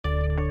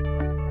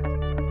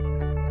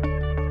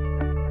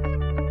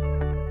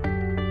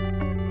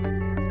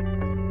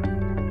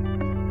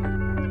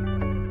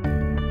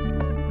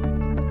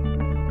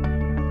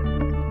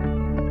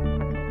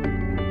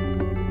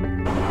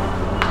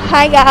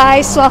Hi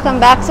guys,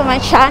 welcome back to my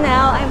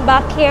channel. I'm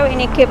back here in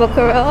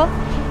Ikebukuro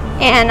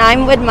and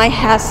I'm with my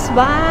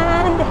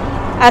husband.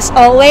 As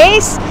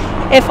always,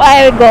 if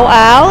I go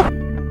out,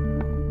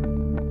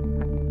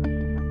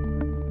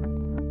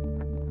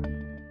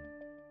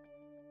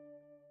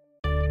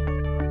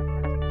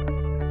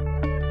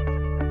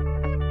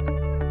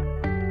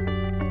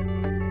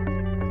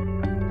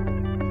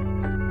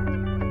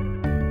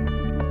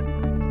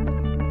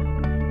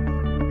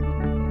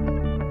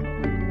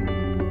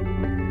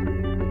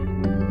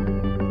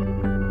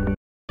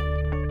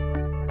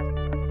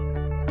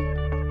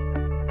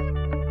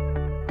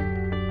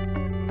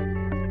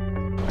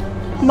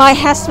 my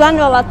husband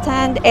will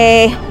attend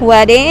a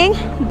wedding,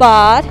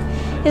 but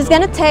he's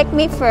gonna take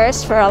me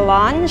first for a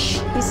lunch.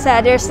 He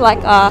said there's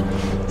like a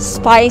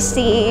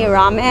spicy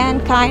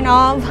ramen kind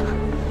of,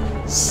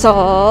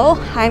 so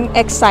I'm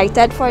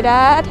excited for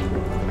that.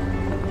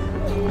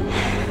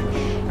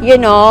 You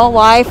know,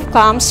 wife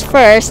comes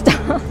first.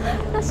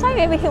 That's why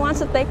maybe he wants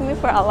to take me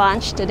for a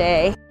lunch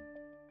today.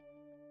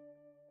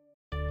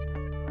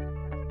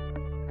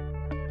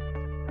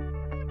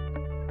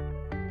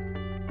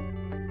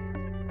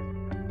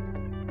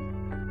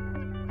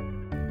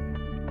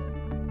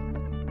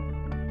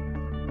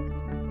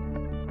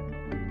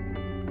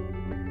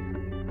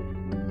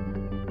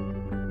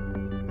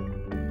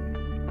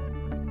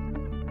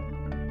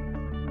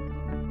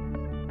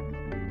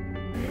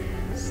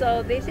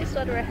 So this is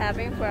what we're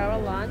having for our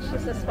lunch.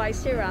 It's a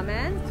spicy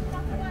ramen,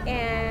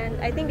 and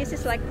I think this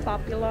is like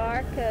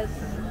popular because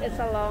it's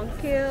a long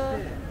queue,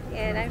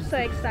 and I'm so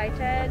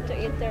excited to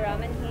eat the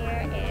ramen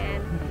here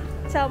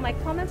and tell my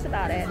comments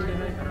about it.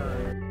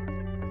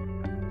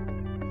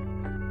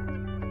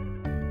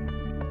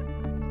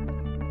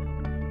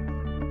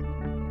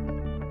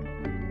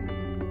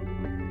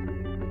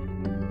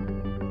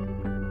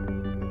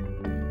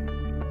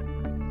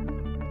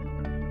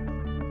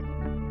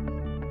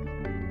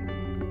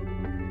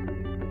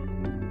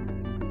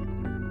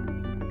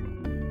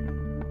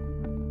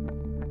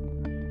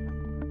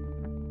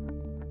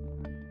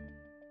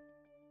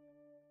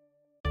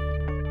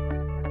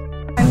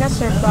 I'm not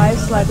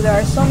surprised, like there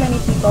are so many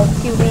people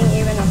queuing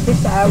even at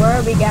this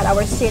hour. We get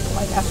our seat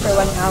like after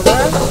 1 hour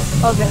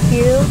of the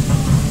queue.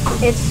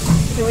 It's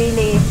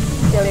really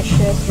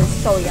delicious. It's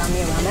so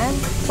yummy ramen.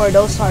 For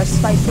those who are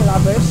spicy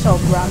lovers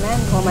of ramen,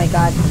 oh my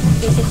god,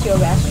 this is your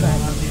restaurant.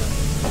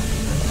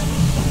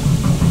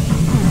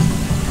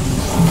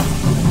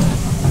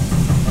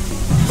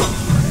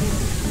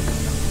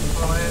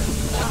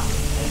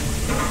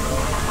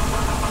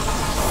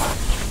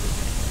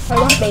 I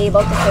won't be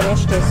able to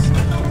finish this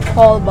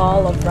whole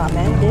bowl of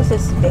ramen. This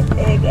is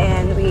big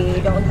and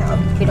we don't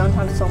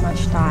have so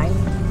much time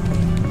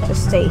to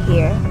stay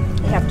here.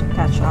 We have to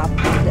catch up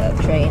with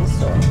the train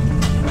soon.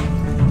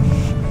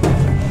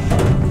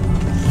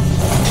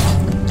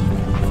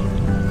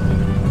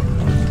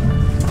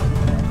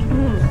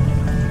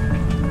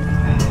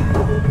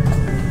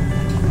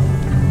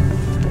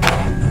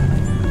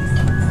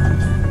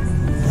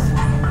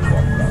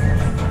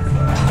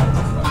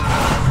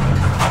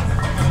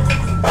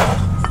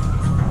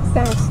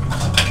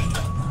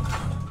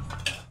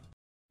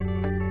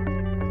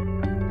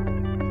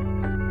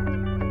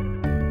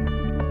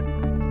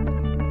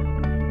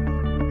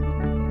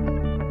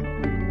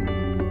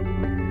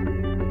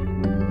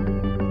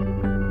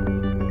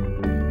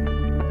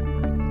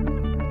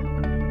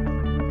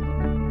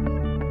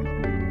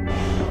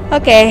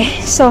 Okay,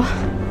 so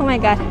oh my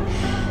god,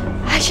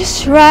 I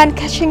just ran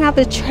catching up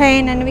the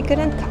train and we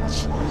couldn't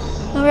catch.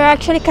 We're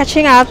actually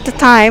catching up the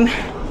time.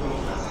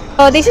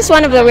 So this is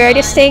one of the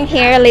weirdest thing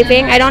here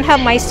living. I don't have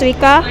my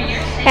suica,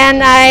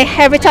 and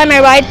every time I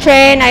ride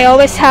train I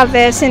always have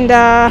this in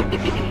the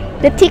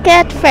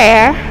ticket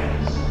fare.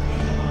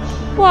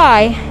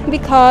 Why?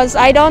 Because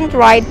I don't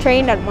ride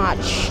train that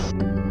much.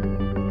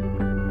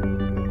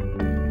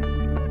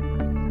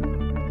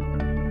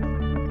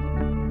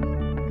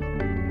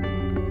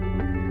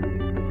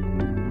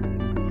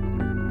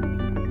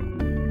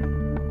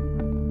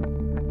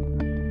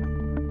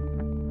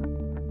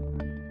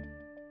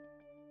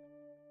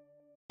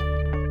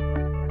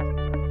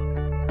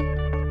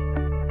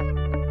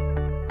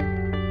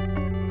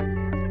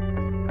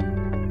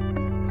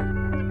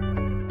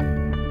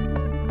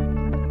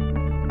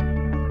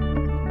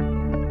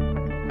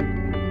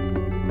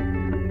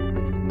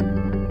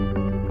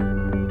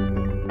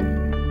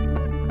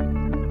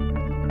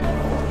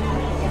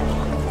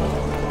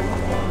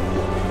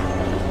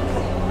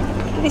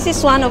 This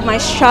is one of my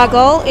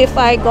struggle if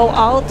I go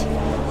out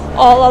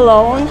all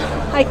alone.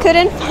 I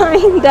couldn't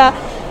find the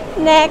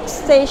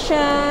next station,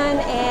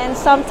 and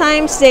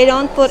sometimes they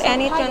don't put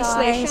any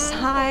translation.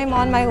 I'm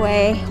on my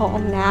way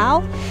home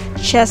now.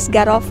 Just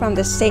got off from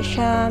the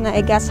station.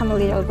 I got some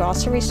little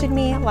groceries with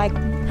me, like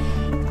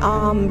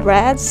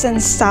breads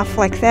and stuff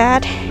like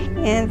that.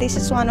 And this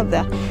is one of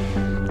the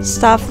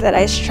stuff that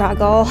I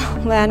struggle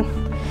when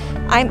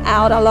I'm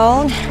out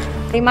alone.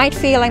 You might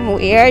feel I'm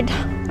weird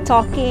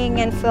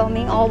talking and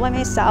filming all by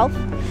myself,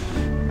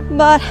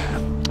 but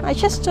I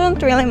just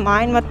don't really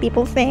mind what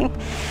people think.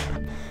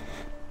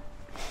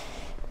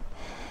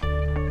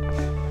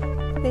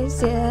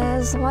 This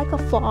is like a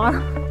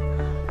farm.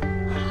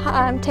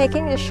 I'm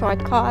taking the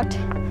shortcut.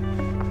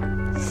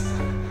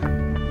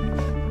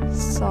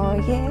 So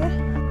yeah,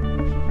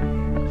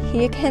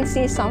 you can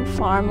see some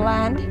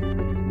farmland,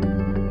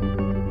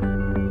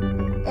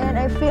 and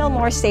I feel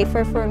more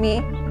safer for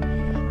me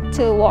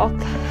to walk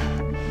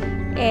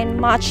in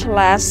much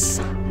less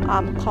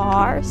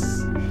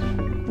cars,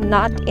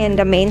 not in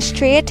the main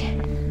street.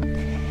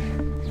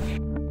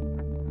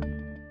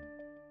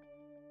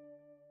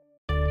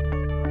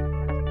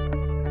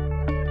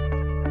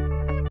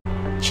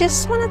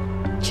 Just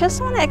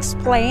wanna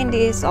explain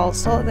this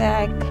also,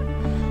 that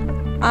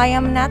I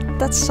am not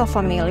that so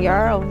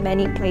familiar of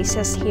many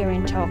places here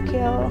in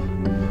Tokyo,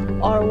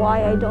 or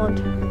why I don't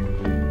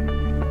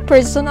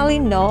personally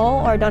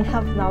know or don't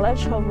have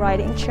knowledge of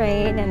riding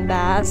train and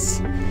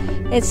bus.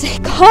 It's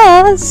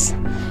because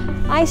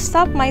I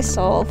stop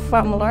myself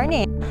from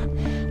learning.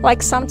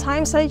 Like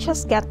sometimes I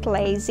just get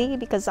lazy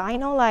because I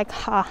know like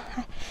I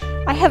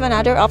have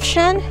another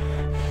option.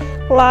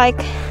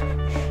 Like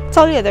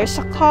tell you there's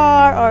a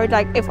car, or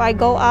like if I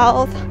go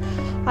out,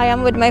 I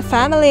am with my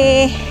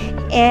family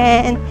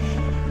and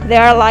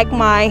they're like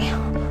my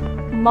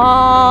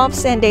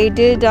moms and they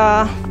do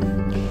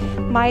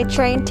my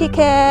train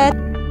ticket.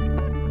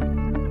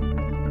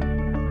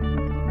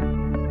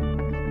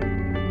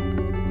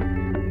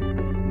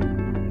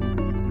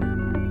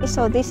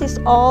 So this is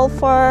all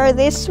for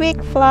this week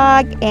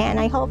vlog, and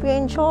I hope you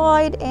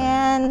enjoyed.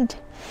 And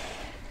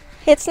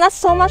it's not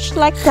so much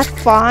like that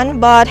fun,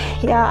 but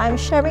yeah, I'm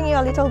sharing you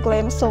a little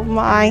glimpse of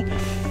my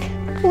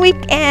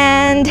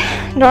weekend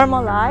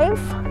normal life.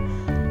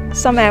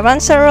 Some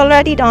errands are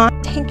already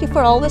done. Thank you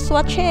for always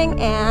watching,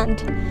 and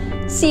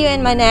see you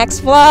in my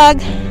next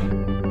vlog.